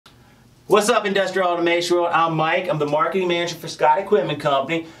What's up, Industrial Automation World? I'm Mike. I'm the marketing manager for Scott Equipment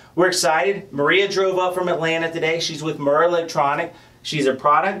Company. We're excited. Maria drove up from Atlanta today. She's with Murrelektronik. She's a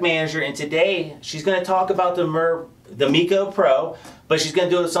product manager, and today she's going to talk about the Mico Pro, but she's going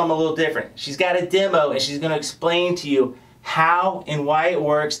to do something a little different. She's got a demo, and she's going to explain to you how and why it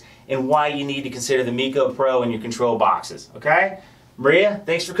works and why you need to consider the Mico Pro in your control boxes. Okay? Maria,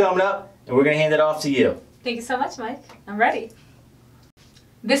 thanks for coming up, and we're going to hand it off to you. Thank you so much, Mike. I'm ready.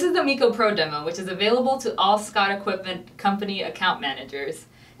 This is the Mico Pro Demo, which is available to all Scott Equipment Company account managers.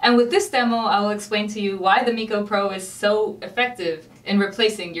 And with this demo, I will explain to you why the Mico Pro is so effective in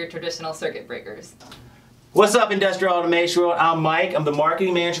replacing your traditional circuit breakers. What's up, Industrial Automation World? I'm Mike. I'm the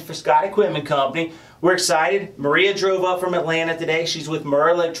marketing manager for Scott Equipment Company. We're excited. Maria drove up from Atlanta today. She's with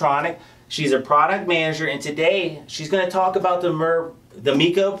Murrelektronik. She's a product manager, and today she's going to talk about the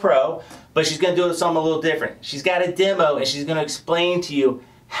Mico Pro, but she's going to do something a little different. She's got a demo, and she's going to explain to you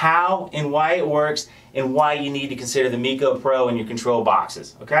how and why it works and why you need to consider the Mico Pro in your control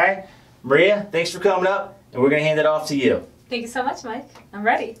boxes. Okay? Maria, thanks for coming up, and we're going to hand it off to you. Thank you so much, Mike. I'm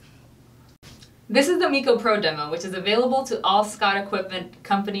ready. This is the Mico Pro Demo, which is available to all Scott Equipment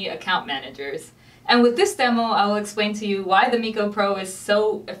Company account managers. And with this demo, I will explain to you why the Mico Pro is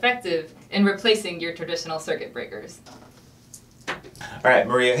so effective in replacing your traditional circuit breakers. All right,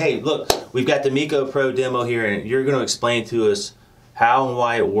 Maria, hey, look, we've got the Mico Pro demo here, and you're going to explain to us how and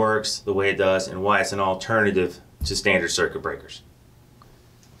why it works the way it does and why it's an alternative to standard circuit breakers.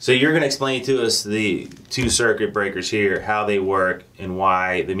 So you're going to explain to us the two circuit breakers here, how they work, and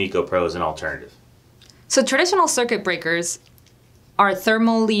why the Mico Pro is an alternative. So traditional circuit breakers are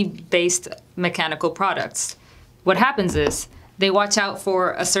thermally based mechanical products. What happens is they watch out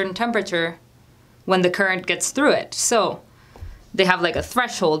for a certain temperature when the current gets through it. So they have like a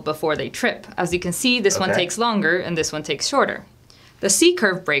threshold before they trip. As you can see, this one takes longer and this one takes shorter. The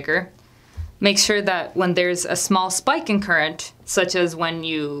C-curve breaker makes sure that when there's a small spike in current, such as when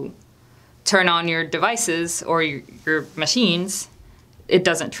you turn on your devices or your machines, it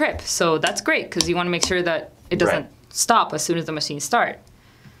doesn't trip. So that's great because you want to make sure that it doesn't stop as soon as the machines start.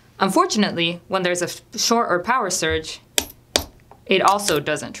 Unfortunately, when there's a short or power surge, it also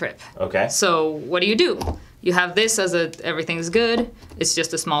doesn't trip. Okay. So what do? You have this as everything's good, it's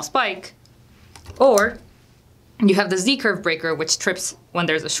just a small spike, or you have the Z-curve breaker, which trips when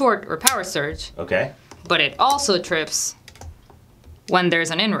there's a short or power surge. Okay. But it also trips when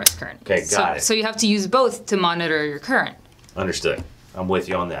there's an inrush current. Okay, got it. So you have to use both to monitor your current. Understood. I'm with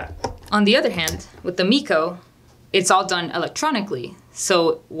you on that. On the other hand, with the Mico, it's all done electronically.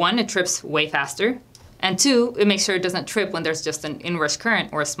 So one, it trips way faster, and two, it makes sure it doesn't trip when there's just an inrush current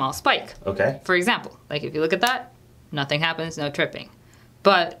or a small spike. Okay. For example, like if you look at that, nothing happens, no tripping.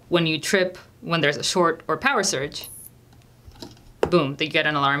 But when you trip when there's a short or power surge, boom, you get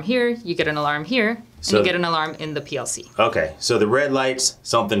an alarm here, you get an alarm here, and you get an alarm in the PLC. Okay, so the red lights,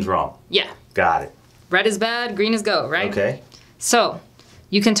 something's wrong. Yeah. Got it. Red is bad, green is go, right? Okay. So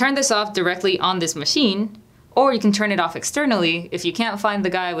you can turn this off directly on this machine, or you can turn it off externally if you can't find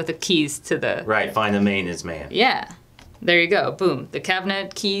the guy with the keys to the... Right, find the maintenance man. Yeah. There you go, boom. The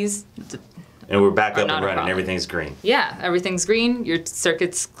cabinet keys... And we're back up and running, everything's green. Yeah, everything's green, your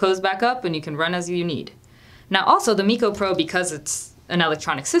circuits close back up, and you can run as you need. Now also, the Mico Pro, because it's an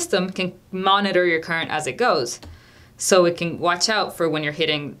electronic system, can monitor your current as it goes. So it can watch out for when you're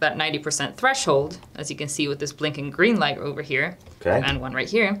hitting that 90% threshold, as you can see with this blinking green light over here, and one right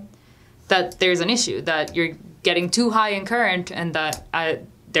here, that there's an issue, that you're getting too high in current and that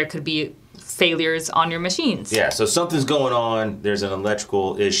there could be failures on your machines. Yeah, so something's going on, there's an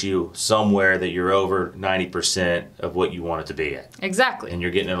electrical issue somewhere that you're over 90% of what you want it to be at. Exactly. And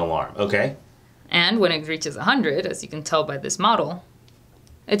you're getting an alarm, okay? And when it reaches 100, as you can tell by this model,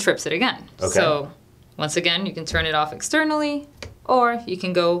 it trips it again. Okay. So once again, you can turn it off externally, or you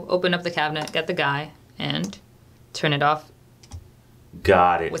can go open up the cabinet, get the guy, and turn it off.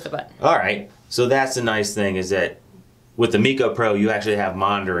 Got it. With the button. All right, so that's the nice thing is that with the Mico Pro, you actually have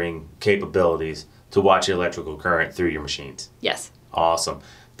monitoring capabilities to watch your electrical current through your machines. Yes. Awesome.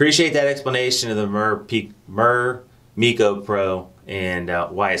 Appreciate that explanation of the Mico Pro and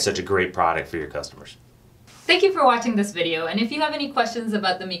why it's such a great product for your customers. Thank you for watching this video, and if you have any questions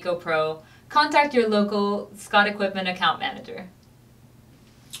about the Mico Pro, contact your local Scott Equipment account manager.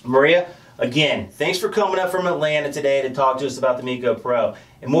 Maria, again, thanks for coming up from Atlanta today to talk to us about the Mico Pro,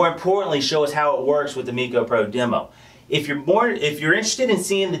 and more importantly, show us how it works with the Mico Pro demo. If you're interested in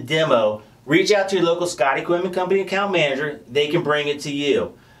seeing the demo, reach out to your local Scott Equipment Company account manager. They can bring it to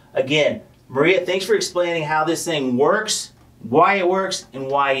you. Again, Maria, thanks for explaining how this thing works, why it works, and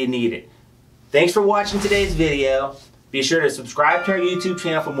why you need it. Thanks for watching today's video. Be sure to subscribe to our YouTube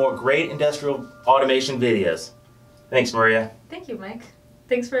channel for more great industrial automation videos. Thanks, Maria. Thank you, Mike.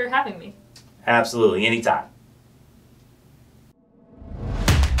 Thanks for having me. Absolutely, anytime.